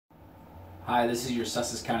Hi, this is your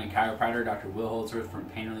Sussex County chiropractor, Dr. Will Holdsworth from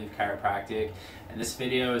Pain Relief Chiropractic, and this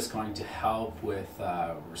video is going to help with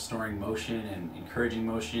restoring motion and encouraging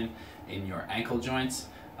motion in your ankle joints.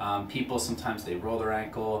 People sometimes they roll their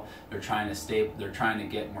ankle. They're trying to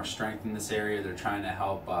get more strength in this area. They're trying to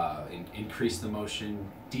help increase the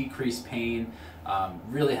motion, decrease pain.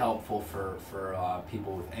 Really helpful for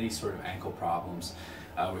people with any sort of ankle problems.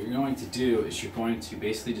 What you're going to do is you're going to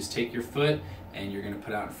basically just take your foot and you're going to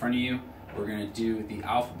put it out in front of you. We're going to do the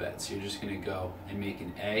alphabet. So you're just going to go and make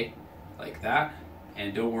an A like that,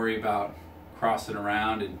 and don't worry about crossing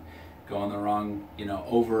around and going the wrong,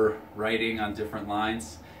 overwriting on different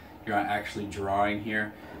lines. You're not actually drawing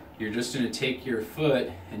here. You're just going to take your foot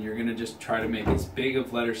and you're going to just try to make as big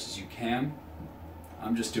of letters as you can.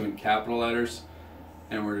 I'm just doing capital letters,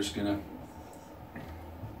 and we're just going to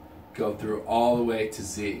go through all the way to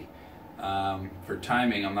Z. For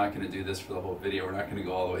timing, I'm not going to do this for the whole video. We're not going to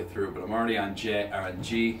go all the way through, but I'm already on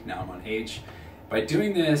G, now I'm on H. By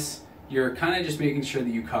doing this, you're kind of just making sure that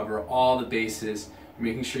you cover all the bases. You're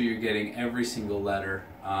making sure you're getting every single letter,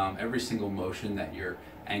 every single motion that your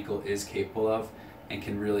ankle is capable of, and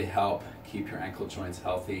can really help keep your ankle joints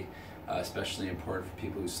healthy, especially important for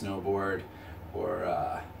people who snowboard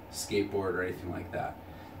or skateboard or anything like that.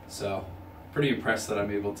 So pretty impressed that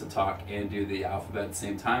I'm able to talk and do the alphabet at the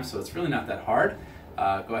same time, so it's really not that hard.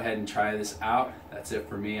 Go ahead and try this out. That's it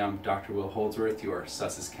for me. I'm Dr. Will Holdsworth, your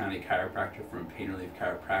Sussex County chiropractor from Pain Relief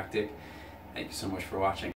Chiropractic. Thank you so much for watching.